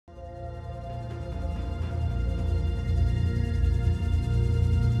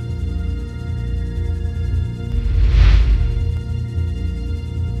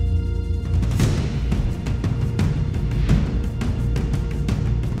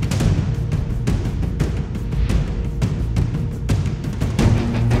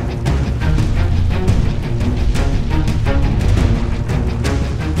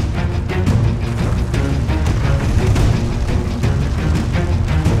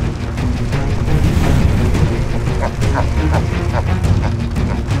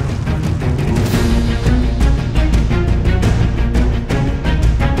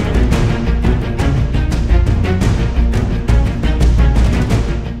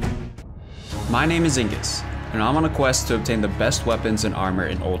My name is Ingus, and I'm on a quest to obtain the best weapons and armor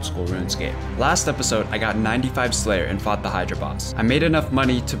in Old School RuneScape. Last episode, I got 95 Slayer and fought the Hydra boss. I made enough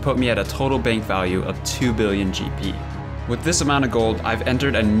money to put me at a total bank value of 2 billion GP. With this amount of gold, I've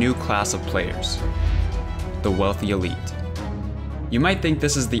entered a new class of players, the Wealthy Elite. You might think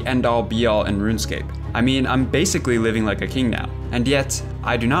this is the end-all be-all in RuneScape. I mean, I'm basically living like a king now, and yet,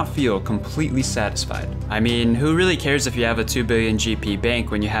 I do not feel completely satisfied. I mean, who really cares if you have a 2 billion GP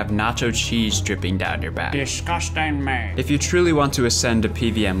bank when you have nacho cheese dripping down your back? Disgusting man. If you truly want to ascend to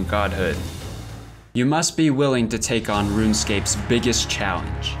PVM godhood, you must be willing to take on RuneScape's biggest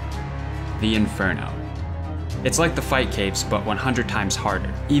challenge, the Inferno. It's like the fight caves, but 100 times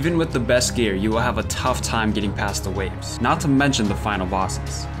harder. Even with the best gear, you will have a tough time getting past the waves, not to mention the final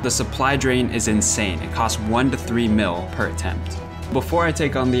bosses. The supply drain is insane. It costs 1 to 3 mil per attempt. Before I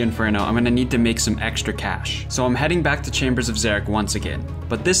take on the Inferno, I'm gonna need to make some extra cash. So I'm heading back to Chambers of Xzact once again,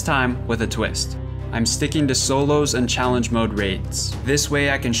 but this time with a twist. I'm sticking to solos and challenge mode raids. This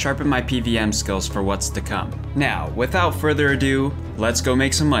way I can sharpen my PVM skills for what's to come. Now, without further ado, let's go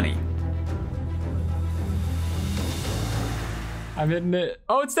make some money. I'm hitting it.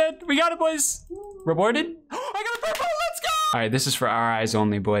 Oh, it's dead. We got it, boys. Rewarded. I got a purple. Let's go. All right, this is for our eyes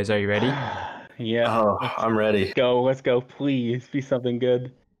only, boys. Are you ready? Yeah. Oh, I'm ready. Let's go. Please be something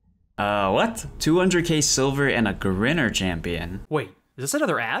good. What? 200k silver and a Grinner champion. Wait, is this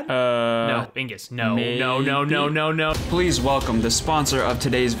another ad? No, Ingus, no. No. Please welcome the sponsor of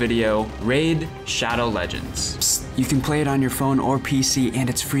today's video, Raid Shadow Legends. Psst, you can play it on your phone or PC and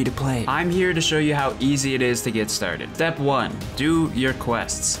it's free to play. I'm here to show you how easy it is to get started. Step 1, do your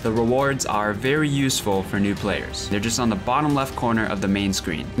quests. The rewards are very useful for new players. They're just on the bottom left corner of the main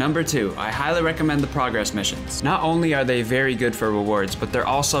screen. Number 2, I highly recommend the progress missions. Not only are they very good for rewards, but they're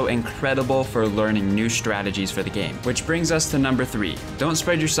also incredible for learning new strategies for the game. Which brings us to number 3. Don't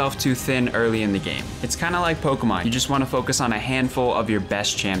spread yourself too thin early in the game. It's kind of like Pokemon. You just want to focus on a handful of your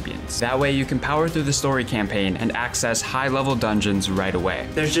best champions. That way you can power through the story campaign and access high-level dungeons right away.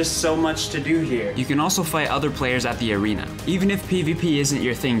 There's just so much to do here. You can also fight other players at the arena. Even if PvP isn't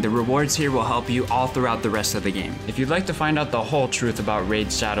your thing, the rewards here will help you all throughout the rest of the game. If you'd like to find out the whole truth about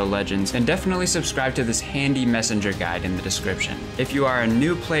Raid Shadow Legends, then definitely subscribe to this handy messenger guide in the description. If you are a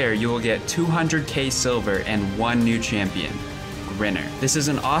new player, you will get 200k silver and 1 new champion. Grinner. This is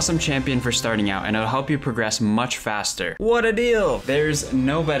an awesome champion for starting out and it'll help you progress much faster. What a deal! There's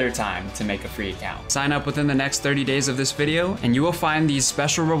no better time to make a free account. Sign up within the next 30 days of this video and you will find these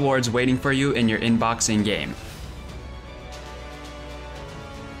special rewards waiting for you in your inbox in-game.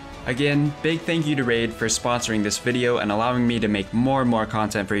 Again, big thank you to Raid for sponsoring this video and allowing me to make more and more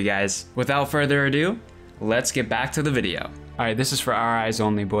content for you guys. Without further ado, let's get back to the video. Alright, this is for our eyes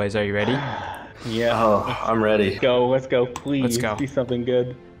only, boys. Are you ready? Yeah. Oh, I'm ready. Let's go. Please Let's go. be something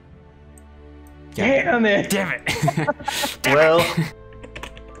good. Damn it. Damn it! Well,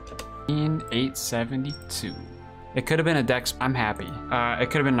 872. It could have been a Dex. I'm happy.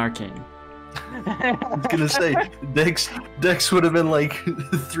 It could have been an Arcane. I was gonna say, Dex would have been like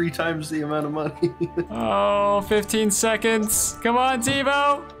 3 times the amount of money. Oh, 15 seconds. Come on,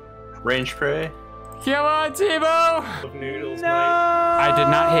 Tebow. Range prey. Come on, Tebow. Noodles, No. I did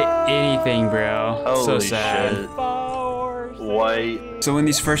not hit anything, bro. Holy So sad. shit. White. So in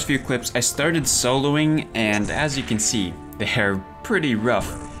these first few clips, I started soloing, and as you can see, they're pretty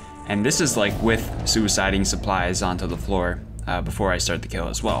rough. And this is like with suiciding supplies onto the floor before I start the kill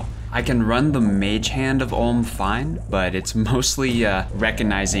as well. I can run the Mage Hand of Olm fine, but it's mostly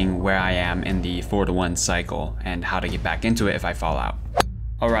recognizing where I am in the 4-to-1 cycle and how to get back into it if I fall out.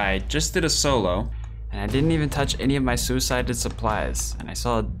 Alright, just did a solo, and I didn't even touch any of my suicided supplies, and I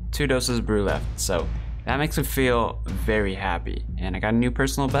saw 2 doses of brew left, so that makes me feel very happy. And I got a new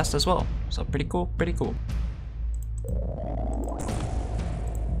personal best as well, so pretty cool, pretty cool.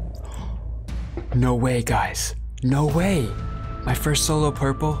 No way, guys, no way. My first solo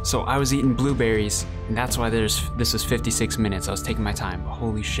purple, so I was eating blueberries, and that's why this was 56 minutes. I was taking my time, but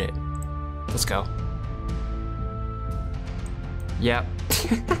holy shit. Let's go. Yep.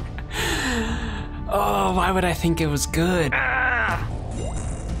 Oh, why would I think it was good? Ah!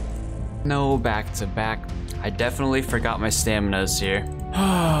 No back to back. I definitely forgot my staminas here.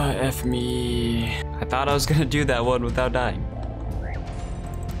 Ah, F me. I thought I was gonna do that one without dying.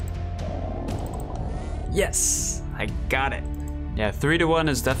 Yes, I got it. Yeah, 3-to-1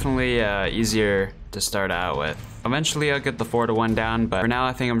 is definitely easier to start out with. Eventually I'll get the 4-to-1 down, but for now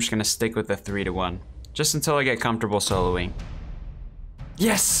I think I'm just gonna stick with the 3-to-1. Just until I get comfortable soloing.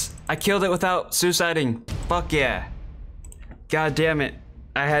 Yes! I killed it without suiciding. Fuck yeah. God damn it.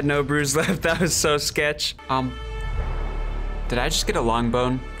 I had no brews left. That was so sketch. Did I just get a long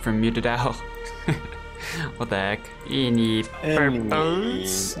bone from Muted Owl? What the heck? Any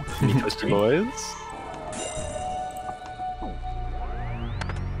purples? Me toasty boys.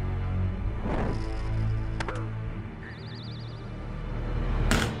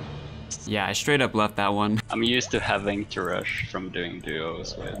 Yeah, I straight up left that one. I'm used to having to rush from doing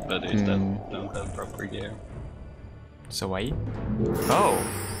duos with buddies that don't have proper gear. So wait. Oh!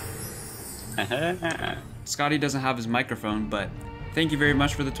 I'm Scotty doesn't have his microphone, but thank you very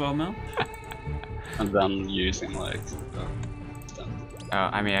much for the 12 mil. done using legs.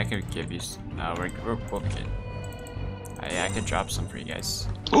 I mean, I could give you. No, we're good. Yeah, I could drop some for you guys.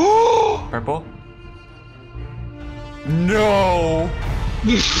 Purple? No!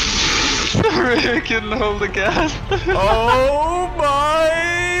 I can hold the gas. Oh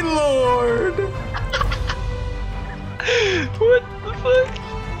my lord! What the fuck?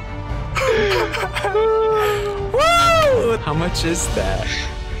 Woo! How much is that?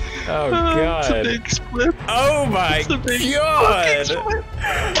 Oh god. It's a big split. Oh my god!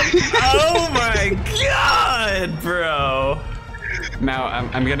 Oh my god, bro! Now,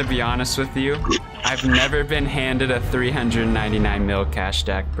 I'm gonna be honest with you. I've never been handed a 399 mil cash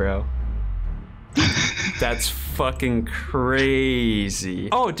stack, bro. That's fucking crazy.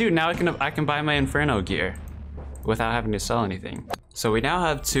 Oh, dude, now I can buy my Inferno gear without having to sell anything. So we now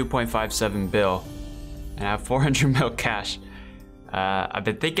have 2.57 bill, and I have 400 mil cash. I've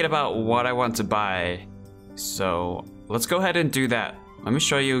been thinking about what I want to buy, so let's go ahead and do that. Let me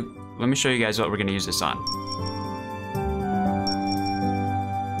show you guys what we're gonna use this on.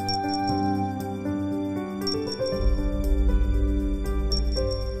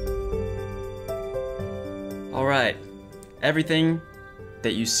 Alright, everything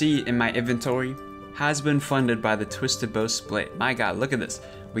that you see in my inventory has been funded by the Twisted Bow split. My god, look at this.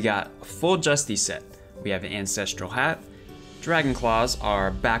 We got a full Justy set. We have an Ancestral Hat. Dragon Claws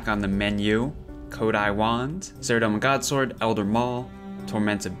are back on the menu. Kodai Wand, Zerodome Godsword, Elder Maul,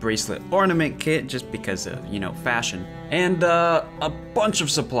 Tormented Bracelet Ornament Kit, just because of, you know, fashion. And a bunch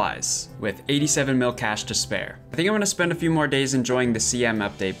of supplies, with 87 mil cash to spare. I think I'm gonna spend a few more days enjoying the CM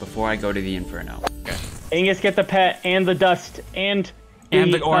update before I go to the Inferno. Okay. Angus, get the pet and the dust and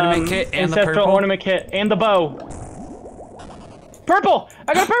the ornament kit and the ancestral purple ornament kit and the bow. Purple!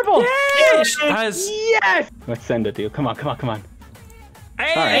 I got a purple! Yes! Yes! Let's send it, dude. Come on.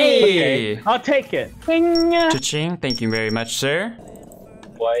 Hey! Alright, okay. I'll take it. Ding. Cha-ching, thank you very much, sir.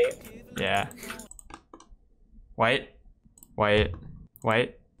 White. Yeah. White light.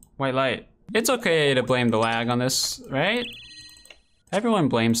 It's okay to blame the lag on this, right? Everyone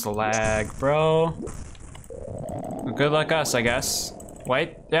blames the lag, bro. Good luck us, I guess.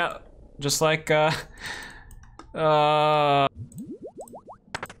 White, yeah. Just like, Oh,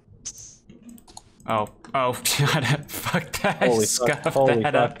 God, fuck that. Holy Scuffed fuck. Holy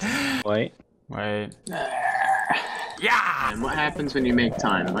that fuck. up. White. Yeah! And what happens when you make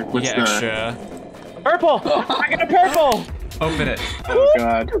time? Like, You what's get the... extra. Purple! I got a purple! Open it. Oh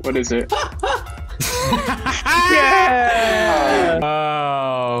god, what is it? Yeah!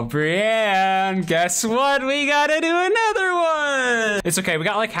 Oh, Brienne, guess what? We gotta do another one! It's okay, we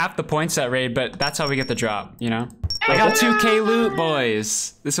got like half the points that raid, but that's how we get the drop, you know? I got 2K loot,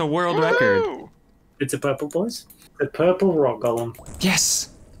 boys. This is a world record. It's a purple, boys. The purple rock golem. Yes,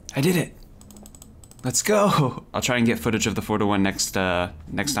 I did it. Let's go. I'll try and get footage of the 4-to-1 next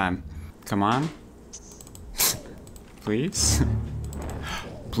time. Come on. Please?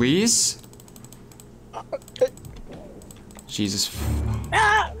 Please? Jesus.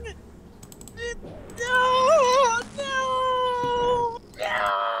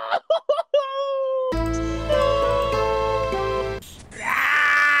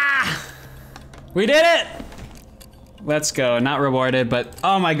 We did it! Let's go. Not rewarded, but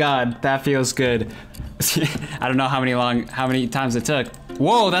oh my god, that feels good. I don't know how many times it took.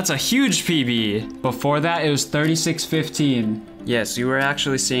 Whoa, that's a huge PB. Before that, it was 36.15. Yes, you were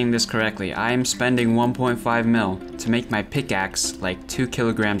actually seeing this correctly. I am spending 1.5 mil to make my pickaxe like 2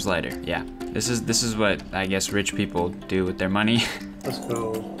 kilograms lighter. Yeah, this is what I guess rich people do with their money. Let's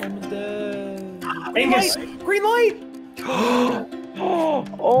go. Angus! Green light! Oh! No.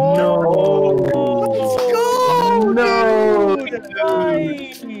 Let's go! No!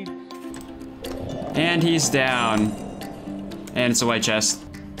 And he's down. And it's a white chest.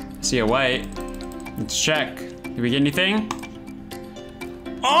 See a white. Let's check. Did we get anything?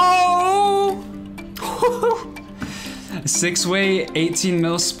 Oh! 6-way, 18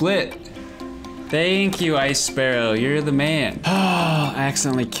 mil split. Thank you, Ice Sparrow. You're the man. Oh, I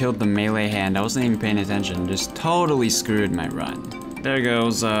accidentally killed the melee hand. I wasn't even paying attention. Just totally screwed my run. There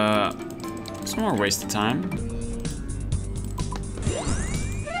goes, some more waste of time.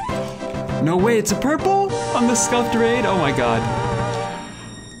 No way, it's a purple on the scuffed raid? Oh my god.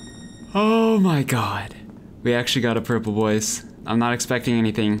 Oh my god. We actually got a purple, boys. I'm not expecting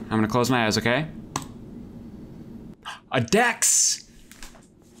anything. I'm gonna close my eyes, okay? A Dex!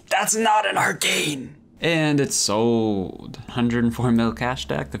 That's not an arcane! And it's sold. 104 mil cash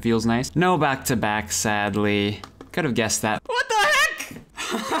deck, that feels nice. No back-to-back, sadly. Could have guessed that. What the heck?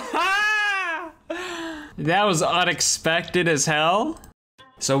 That was unexpected as hell.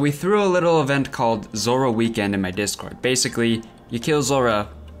 So we threw a little event called Zora Weekend in my Discord. Basically, you kill Zora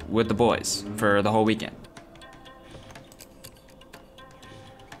with the boys for the whole weekend.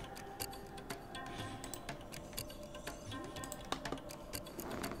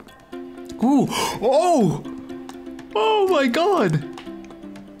 Ooh, oh! Oh my god!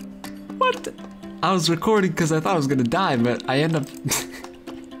 What? I was recording because I thought I was gonna die, but I end up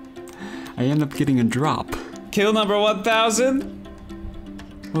I end up getting a drop. Kill number 1000?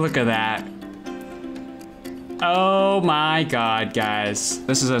 Look at that. Oh my god, guys.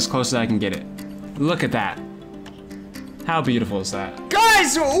 This is as close as I can get it. Look at that. How beautiful is that?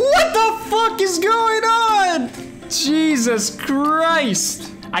 Guys, what the fuck is going on? Jesus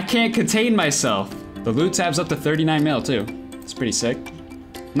Christ. I can't contain myself. The loot tab's up to 39 mil too. It's pretty sick.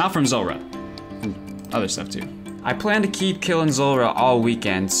 Not from Zora. From other stuff too. I plan to keep killing Zora all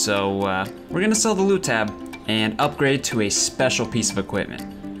weekend, so we're gonna sell the loot tab and upgrade to a special piece of equipment.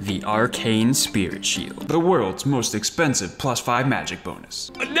 The Arcane Spirit Shield. The world's most expensive +5 magic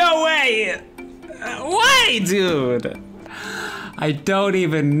bonus. No way! Why, dude? I don't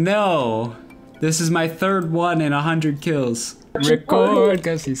even know. This is my third one in 100 kills. Record,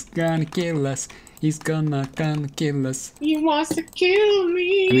 cause he's gonna kill us. He's gonna kill us. He wants to kill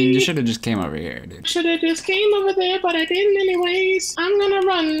me. I mean, you should've just came over here, dude. Should've just came over there, but I didn't anyways. I'm gonna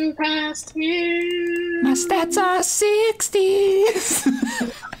run past him. My stats are 60s.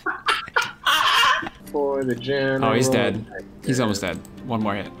 For the general. Oh, he's dead. He's almost dead. One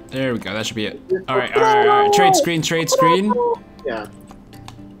more hit. There we go, that should be it. Alright, alright. Trade screen, trade screen. Yeah.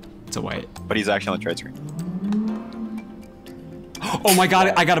 It's a white. But he's actually on the trade screen. Oh my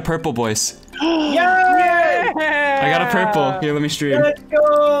god, I got a purple, boys. Yeah! I got a purple. Here, let me stream. Let's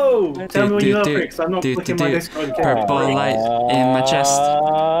go! Tell me when you upgrade, because I'm not looking at my Discord. Purple light in my chest.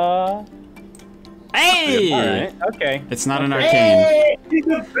 Hey! Alright, okay. It's not an arcane. Hey! He's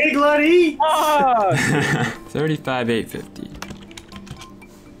a big laddie! 35,850.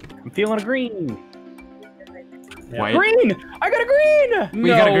 I'm feeling a green. White. Green! I got a green! We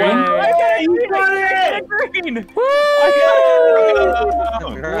got a green? I got a green! I got a green!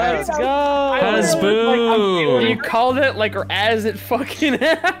 Let's go! Husboo! You called it like or as it fucking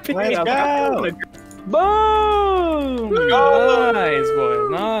happened. Let's go! Boom! Nice,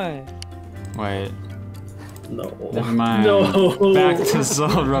 boys. Nice. Wait. No. Never mind. No. Back to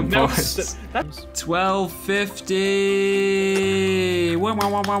Zora, boys. 1250. Wah, wah,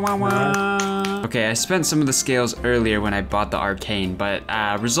 wah, wah, wah, wah. Okay, I spent some of the scales earlier when I bought the arcane, but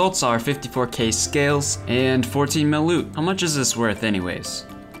results are 54k scales and 14 mil loot. How much is this worth anyways?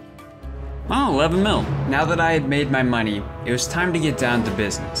 Oh, 11 mil. Now that I had made my money, it was time to get down to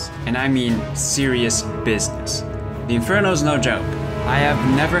business. And I mean serious business. The Inferno's no joke. I have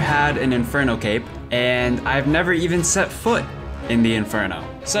never had an Inferno cape, and I've never even set foot in the Inferno.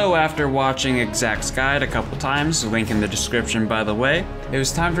 So after watching Xzact's guide a couple times, link in the description by the way, it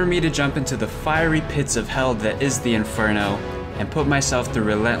was time for me to jump into the fiery pits of hell that is the Inferno and put myself through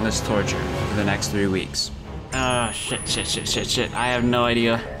relentless torture for the next 3 weeks. Ah, shit. I have no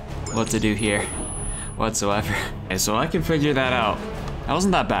idea what to do here whatsoever. Okay, so I can figure that out. That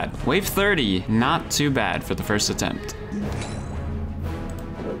wasn't that bad. Wave 30, not too bad for the first attempt.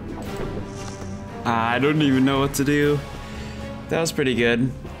 I don't even know what to do. That was pretty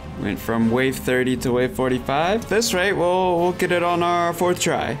good. Went from wave 30 to wave 45. This rate, we'll get it on our 4th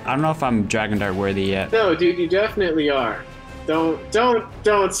try. I don't know if I'm Dragon Dart worthy yet. No, dude, you definitely are.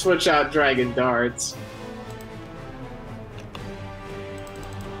 Don't switch out Dragon Darts.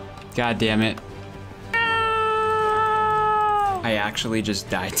 God damn it. I actually just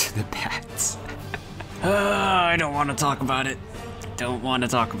died to the bats. I don't want to talk about it. Don't want to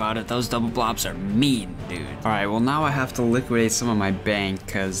talk about it. Those double blobs are mean, dude. All right, well now I have to liquidate some of my bank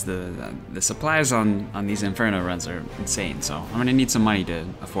because the supplies on these Inferno runs are insane. So I'm gonna need some money to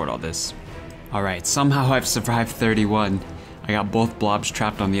afford all this. All right, somehow I've survived 31. I got both blobs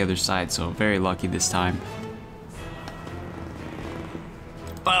trapped on the other side, so very lucky this time.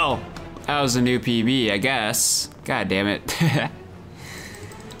 Oh, that was a new PB, I guess. God damn it.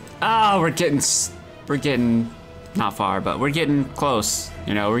 Ah, we're getting Not far, but we're getting close.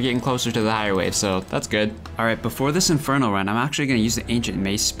 You know, we're getting closer to the higher wave, so that's good. All right, before this Inferno run, I'm actually gonna use the Ancient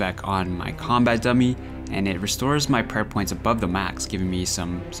Mace spec on my combat dummy, and it restores my prayer points above the max, giving me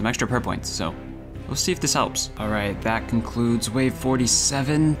some extra prayer points, so we'll see if this helps. All right, that concludes wave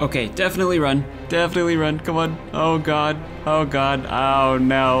 47. Okay, definitely run, come on. Oh God, oh God, oh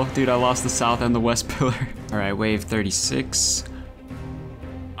no. Dude, I lost the south and the west pillar. All right, wave 36.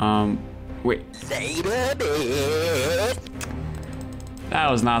 Wait. That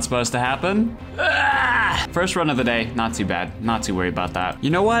was not supposed to happen. Ah! First run of the day, not too bad. Not too worried about that. You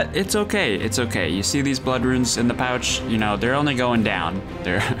know what? It's okay, it's okay. You see these blood runes in the pouch? You know, they're only going down.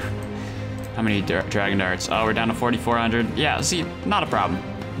 They're, how many dragon darts? Oh, we're down to 4,400. Yeah, see, not a problem.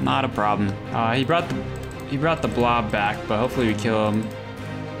 Not a problem. He brought the blob back, but hopefully we kill him.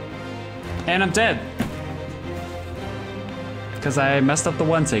 And I'm dead. Because I messed up the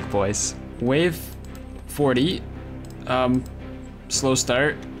one take, boys. Wave 40, slow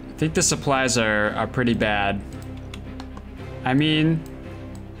start. I think the supplies are pretty bad. I mean,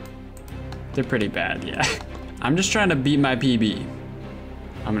 they're pretty bad, yeah. I'm just trying to beat my PB.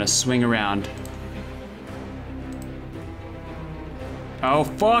 I'm gonna swing around. Oh,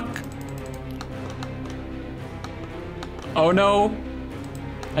 fuck. Oh no.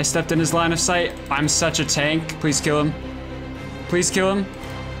 I stepped in his line of sight. I'm such a tank. Please kill him. Please kill him.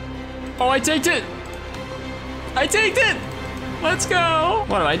 Oh, I tanked it! I tanked it! Let's go!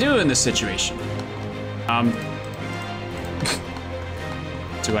 What do I do in this situation?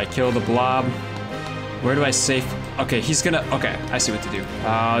 Do I kill the blob? Where do I safe? Okay, he's gonna, okay, I see what to do.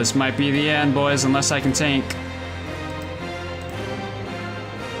 This might be the end, boys, unless I can tank.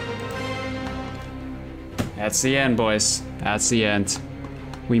 That's the end, boys. That's the end.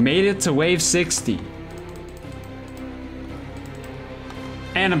 We made it to wave 60.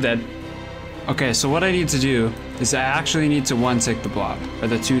 And I'm dead. Okay, so what I need to do is I actually need to one tick the blob, or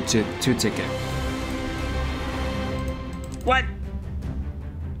the two ticket. What?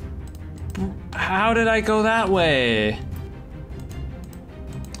 How did I go that way?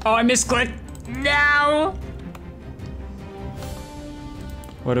 Oh, I misclicked. No!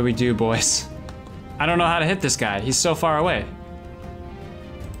 What do we do, boys? I don't know how to hit this guy. He's so far away.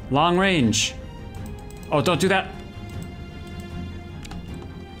 Long range. Oh, don't do that.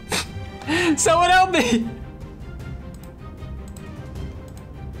 Someone help me!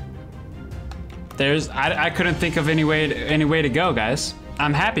 I couldn't think of any way to go, guys.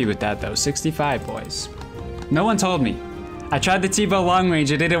 I'm happy with that though. 65, boys. No one told me. I tried the T-bow long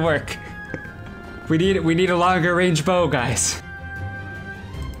range. It didn't work. We need a longer range bow, guys.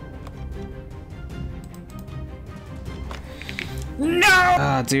 No!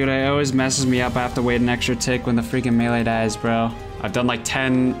 Ah, dude, it always messes me up. I have to wait an extra tick when the freaking melee dies, bro. I've done like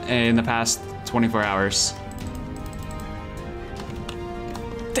 10 in the past 24 hours.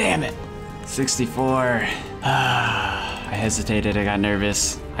 Damn it. 64. I hesitated, I got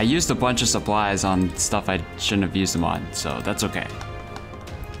nervous. I used a bunch of supplies on stuff I shouldn't have used them on, so that's okay.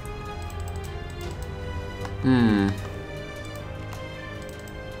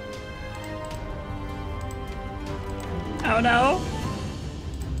 Oh no.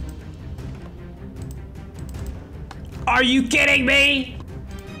 Are you kidding me?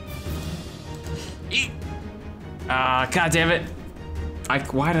 God damn it.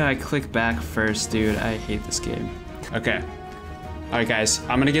 Why did I click back first, dude? I hate this game. Okay. All right, guys,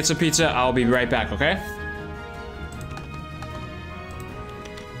 I'm gonna get some pizza. I'll be right back, okay?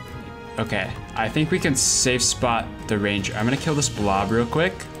 Okay, I think we can safe spot the ranger. I'm gonna kill this blob real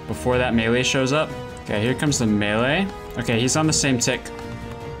quick before that melee shows up. Okay, here comes the melee. Okay, he's on the same tick.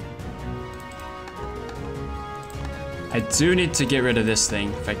 I do need to get rid of this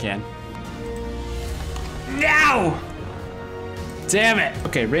thing if I can. No! Damn it!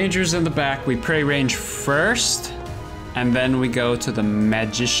 Okay, ranger's in the back. We pray range first, and then we go to the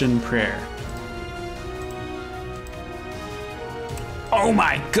magician prayer. Oh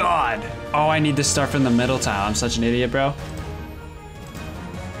my god! Oh, I need to start from the middle tile. I'm such an idiot, bro.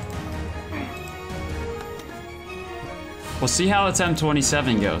 We'll see how its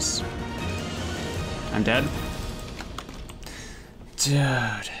M27 goes. I'm dead.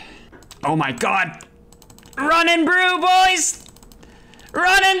 Dude. Oh my god! Run and brew, boys!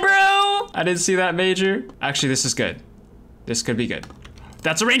 Run and brew! I didn't see that major. Actually, this is good. This could be good.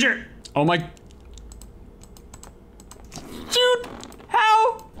 That's a ranger! Oh my... Dude,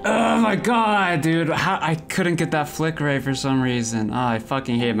 how? Oh my god, dude. How? I couldn't get that flick right for some reason. Oh, I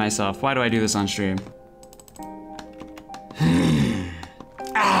fucking hate myself. Why do I do this on stream?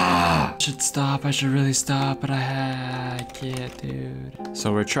 I should stop, I should really stop, but I can't, dude.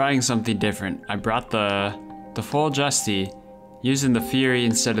 So we're trying something different. I brought the the full Justy using the Fury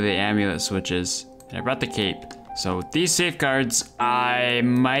instead of the amulet switches. And I brought the cape. So with these safeguards, I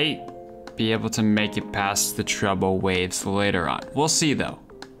might be able to make it past the trouble waves later on. We'll see though.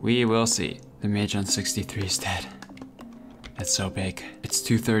 We will see. The mage on 63 is dead. That's so big. It's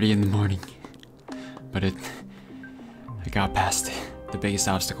 2:30 in the morning. But I got past it. The biggest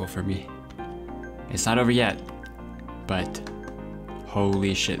obstacle for me. It's not over yet, but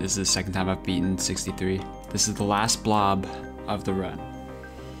holy shit, this is the second time I've beaten 63. This is the last blob of the run.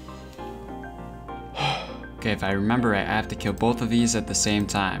 Okay, if I remember right, I have to kill both of these at the same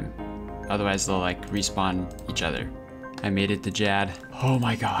time. Otherwise they'll like respawn each other. I made it to Jad. Oh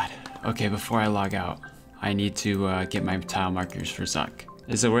my god. Okay, before I log out, I need to get my tile markers for Zuck.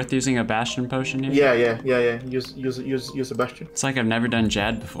 Is it worth using a Bastion potion here? Yeah. Use a Bastion. It's like I've never done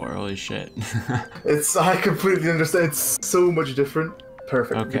Jad before, holy shit. I completely understand, it's so much different.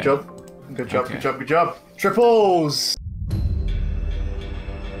 Perfect, Okay. Good job. Good job, Okay. good job, good job. Triples!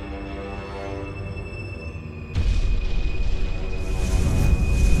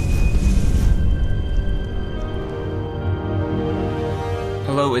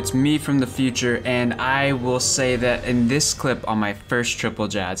 Hello, it's me from the future, and I will say that in this clip on my first triple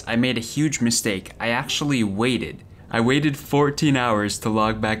Jads, I made a huge mistake. I actually waited. I waited 14 hours to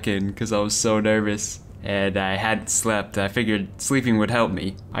log back in because I was so nervous and I hadn't slept. I figured sleeping would help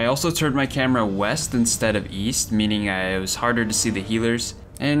me. I also turned my camera west instead of east, meaning it was harder to see the healers.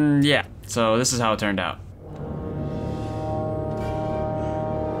 And yeah, so this is how it turned out.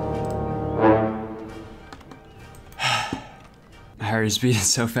 My heart is beating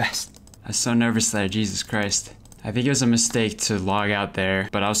so fast. I was so nervous there, Jesus Christ. I think it was a mistake to log out there,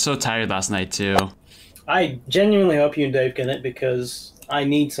 but I was so tired last night too. I genuinely hope you and Dave get it because I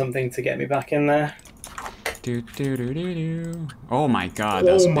need something to get me back in there. Oh my god,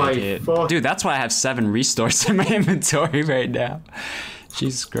 that's a Oh my big hit. fuck. Dude, that's why I have 7 restores in my inventory right now.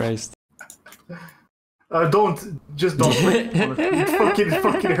 Jesus Christ. Just don't. It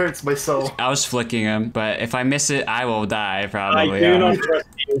fucking hurts my soul. I was flicking him, but if I miss it, I will die I probably. do not trust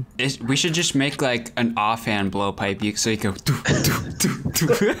you. We should just make like an offhand blowpipe so you go doo, doo, doo,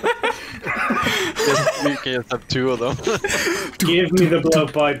 doo. You can't have 2 of them. Give me the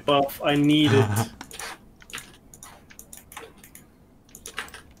blowpipe buff. I need it.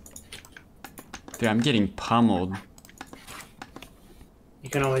 Dude, I'm getting pummeled. You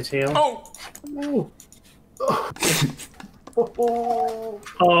can always heal. Oh!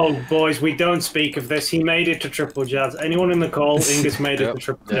 Oh, boys, we don't speak of this. He made it to triple Jads. Anyone in the call? Ingus made it to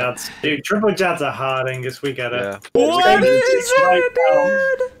triple Jads. Dude, triple Jads are hard, Ingus. We get it. Yeah. What is it,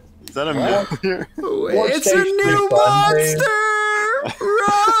 dude? Is that a mule? It's a new monster!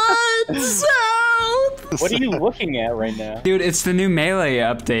 Right south! What are you looking at right now? Dude, it's the new melee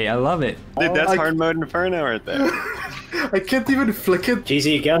update. I love it. Dude, that's hard mode Inferno right there. I can't even flick it.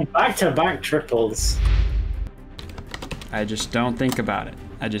 GZ again. Back-to-back triples. I just don't think about it.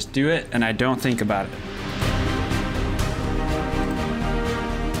 I just do it and I don't think about it.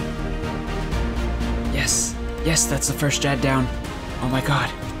 Yes. Yes, that's the first Jad down. Oh my god.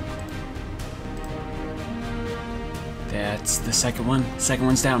 That's the second one. Second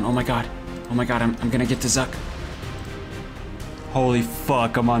one's down. Oh my god. Oh my god, I'm gonna get to Zuck. Holy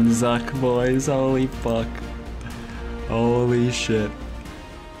fuck, I'm on Zuck, boys. Holy fuck. Holy shit.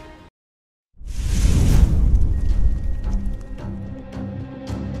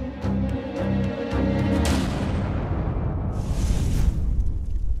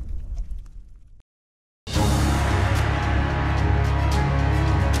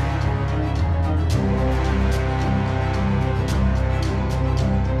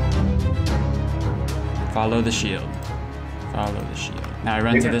 Follow the shield. Follow the shield. Now I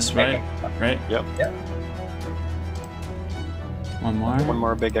run to this right? Right? Yep. One more. One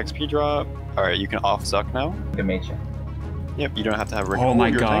more big XP drop. Alright, you can off Zuck now. The major. Yep, you don't have to have Oh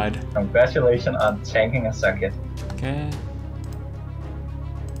my god. Congratulations on tanking a socket. Okay.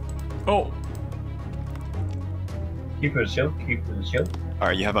 Oh! Keep your shield, keep your shield.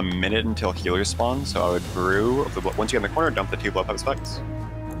 Alright, you have a minute until healers spawn, so I would brew. Once you get in the corner, dump the 2 blood pipe spikes.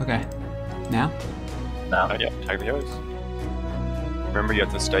 Okay. Now? Now. Yeah, tag the healers. Remember, you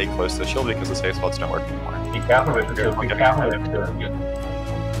have to stay close to the shield because the safe spots don't work anymore. Be careful with the shield, be careful with the shield.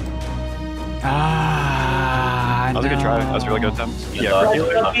 Ah, That was a good try. That was a really good attempt. Yeah, for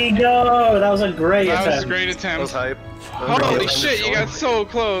healer. There we go. That was a great That was a attempt. great That attempt. was hype. Holy shit, you got so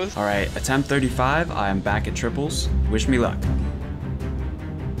close. Alright, attempt 35. I am back at triples. Wish me luck.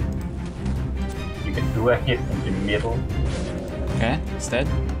 You can do a hit in the middle. Okay, instead.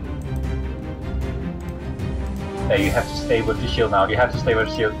 You have to stay with the shield now. You have to stay with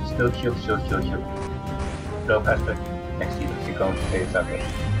the shield. Still shield, shield, shield, shield. Blow past it. Next to you, keep going to phase up.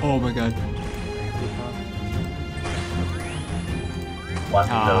 Oh my god. One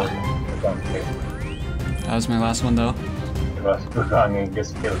Ah. blow, going to phase. That was my last one though. It was wrong and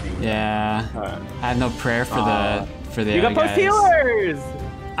just killed you. Yeah. I had no prayer for the You other got post guys. healers!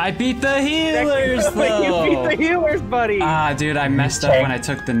 I beat the healers though! You beat the healers, buddy! Ah, dude, I messed up when I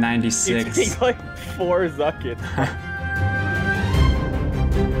took the You 96. take like 4 Zuckets.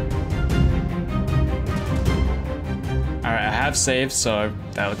 Alright, I have saved, so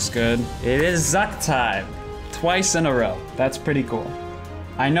that looks good. It is Zuck time. Twice in a row. That's pretty cool.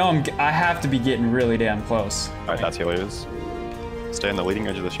 I know I have to be getting really damn close. Alright, that's healers. Stay on the leading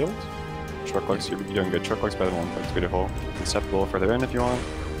edge of the shield. Short clicks, you're doing good. Short clicks better than long clicks, beautiful. You can step a little further in if you want.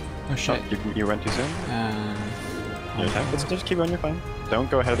 Oh shit. You went too soon. Your time. Just keep going, you're fine. Don't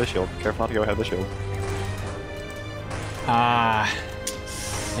go ahead of the shield. Careful not to go ahead of the shield. Ah.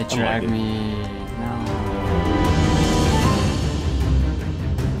 It dragged me. No.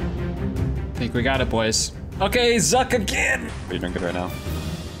 I think we got it, boys. Okay, Zuck again! But you're doing good right now.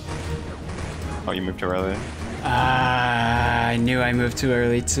 Oh, you moved too early. Ah, I knew I moved too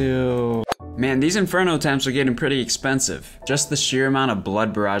early too. Man, these Inferno attempts are getting pretty expensive. Just the sheer amount of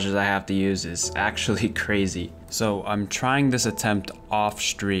blood barrages I have to use is actually crazy. So I'm trying this attempt off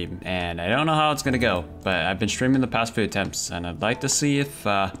stream, and I don't know how it's gonna go, but I've been streaming the past few attempts, and I'd like to see if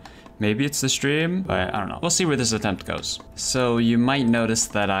maybe it's the stream, but I don't know. We'll see where this attempt goes. So you might notice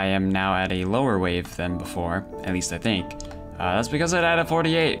that I am now at a lower wave than before, at least I think. That's because I died at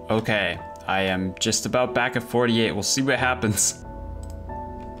 48. Okay, I am just about back at 48. We'll see what happens.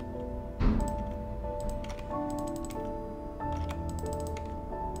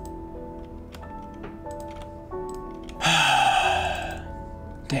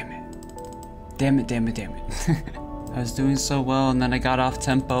 Damn it. I was doing so well and then I got off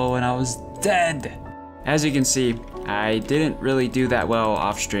tempo and I was dead. As you can see, I didn't really do that well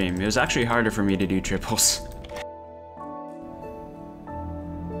off stream. It was actually harder for me to do triples.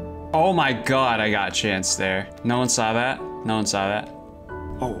 Oh my god, I got chanced there. No one saw that? No one saw that?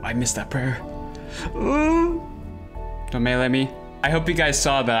 Oh, I missed that prayer. Ooh. Don't melee me. I hope you guys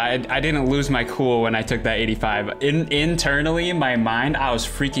saw that. I didn't lose my cool when I took that 85. Internally, in my mind, I was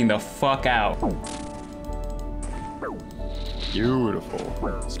freaking the fuck out.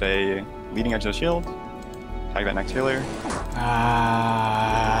 Beautiful. Stay leading edge of the shield. Tag that next healer.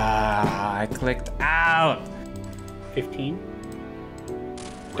 Ah, I clicked out. 15.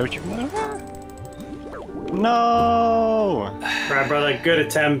 Don't you? No! Right, brother, good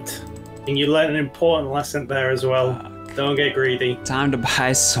attempt. And you learned an important lesson there as well. Don't get greedy. Time to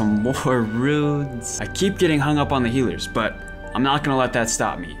buy some more runes. I keep getting hung up on the healers, but I'm not gonna let that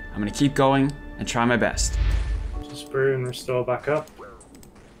stop me. I'm gonna keep going and try my best. Just brew and restore back up.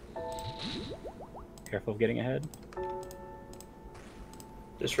 Careful of getting ahead.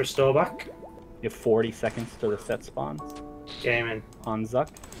 Just restore back. You have 40 seconds till the set spawns. Gaming. On Zuck.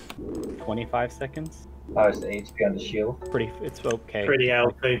 25 seconds. How's the HP on the shield? It's okay. Pretty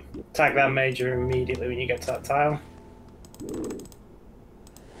healthy. Attack that major immediately when you get to that tile.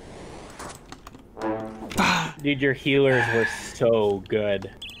 Dude, your healers were so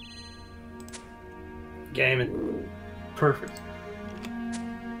good. Gaming. Perfect.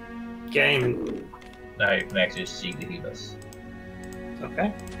 Gaming. Now you can actually see the healers.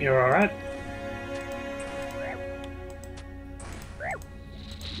 Okay, you're alright.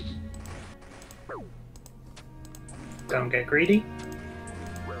 Don't get greedy.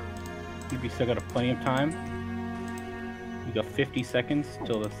 You still got plenty of time. You got 50 seconds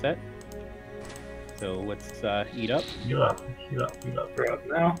till the set. So let's eat up. Heal up. We're up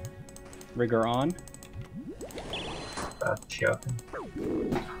now. Rigor on. Choking.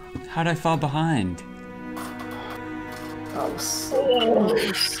 How'd I fall behind? That was so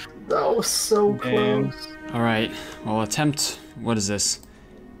close. That was so close. All right, well, attempt, what is this?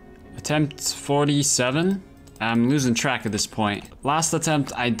 Attempt 47? I'm losing track at this point. Last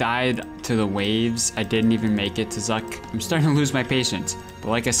attempt, I died to the waves. I didn't even make it to Zuck. I'm starting to lose my patience. But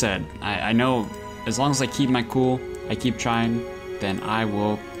like I said, I know as long as I keep my cool, I keep trying, then I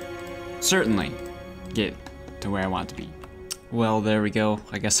will certainly get to where I want to be. Well, there we go.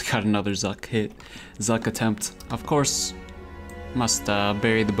 I guess I got another Zuck hit. Zuck attempt. Of course, must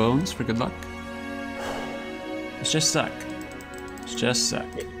bury the bones for good luck. It's just Zuck. It's just Zuck.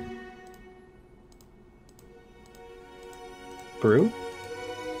 Brew.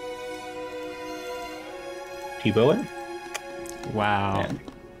 T-bow it. Wow.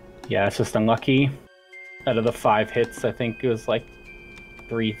 Yeah, it's just unlucky. Out of the 5 hits, I think it was like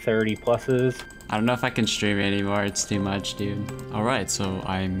 330 pluses. I don't know if I can stream it anymore. It's too much, dude. All right, so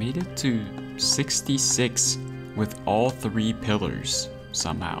I made it to 66 with all 3 pillars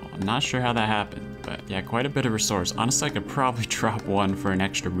somehow. I'm not sure how that happened, but yeah, quite a bit of resource. Honestly, I could probably drop 1 for an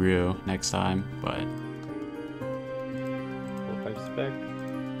extra brew next time, but... 5 spec.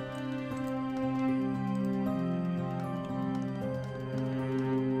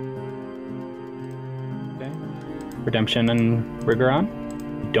 Okay. Redemption and Rigor on.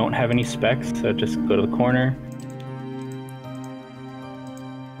 Don't have any specs, so just go to the corner.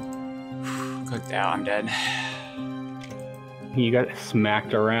 Cooked out, I'm dead. You got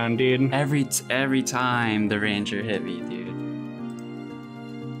smacked around, dude. Every time the ranger hit me, dude.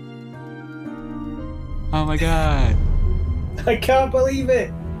 Oh my god. I can't believe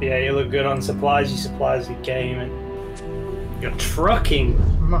it. Yeah, you look good on supplies. Your supplies are gaming. You're trucking.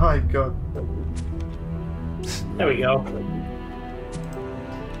 My god. There we go.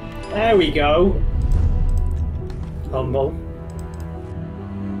 There we go. Humble.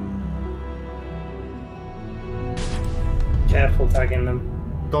 Careful tagging them.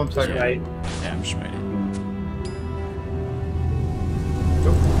 Don't tag them. Right. Yeah, I'm just waiting.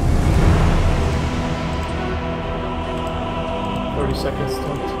 Go. 30 seconds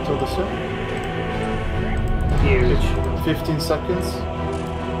till the set. Huge. 15 seconds.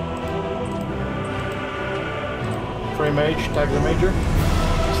 Frame mage, tag the major.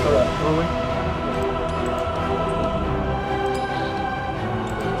 Start rolling.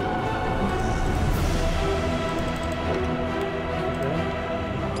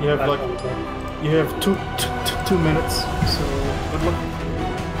 You have like, you have two minutes, so good luck.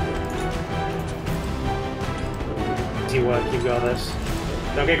 Easy work, you got this.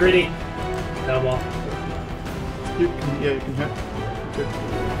 Don't get greedy. No more. You can hit. Good.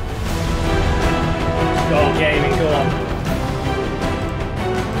 Go on, gaming, go on.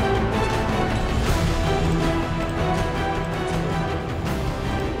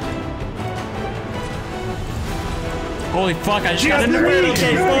 Holy fuck, I just got in the middle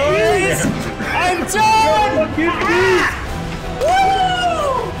case, boys! I'm done! Woo!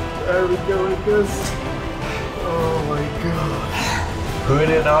 There we go, Ingus. Oh my god. Put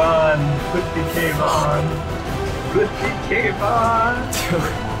it on. Put the game on. Put the game on.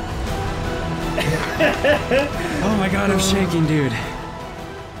 Oh my god, I'm shaking, dude.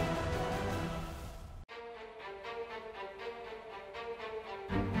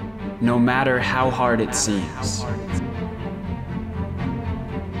 No matter how hard it seems,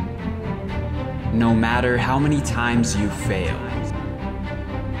 no matter how many times you fail,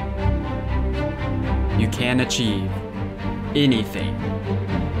 you can achieve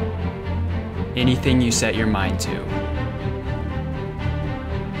anything you set your mind to.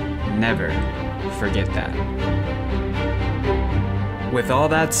 Never forget that. With all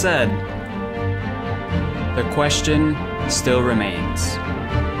that said, the question still remains.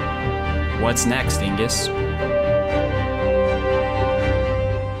 What's next, Ingus?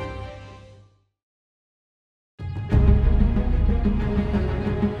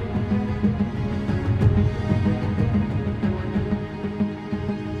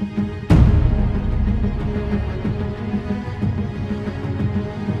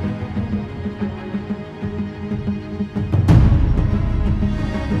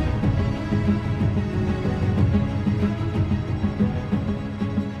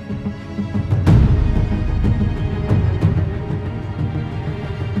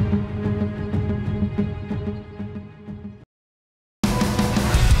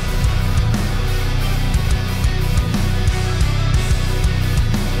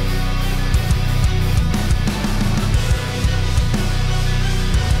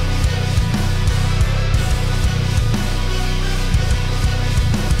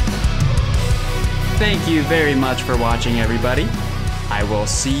 Thank you very much for watching, everybody. I will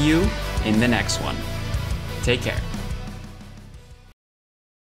see you in the next one. Take care.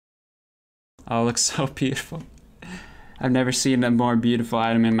 Oh, it looks so beautiful. I've never seen a more beautiful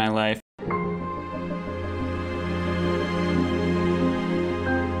item in my life.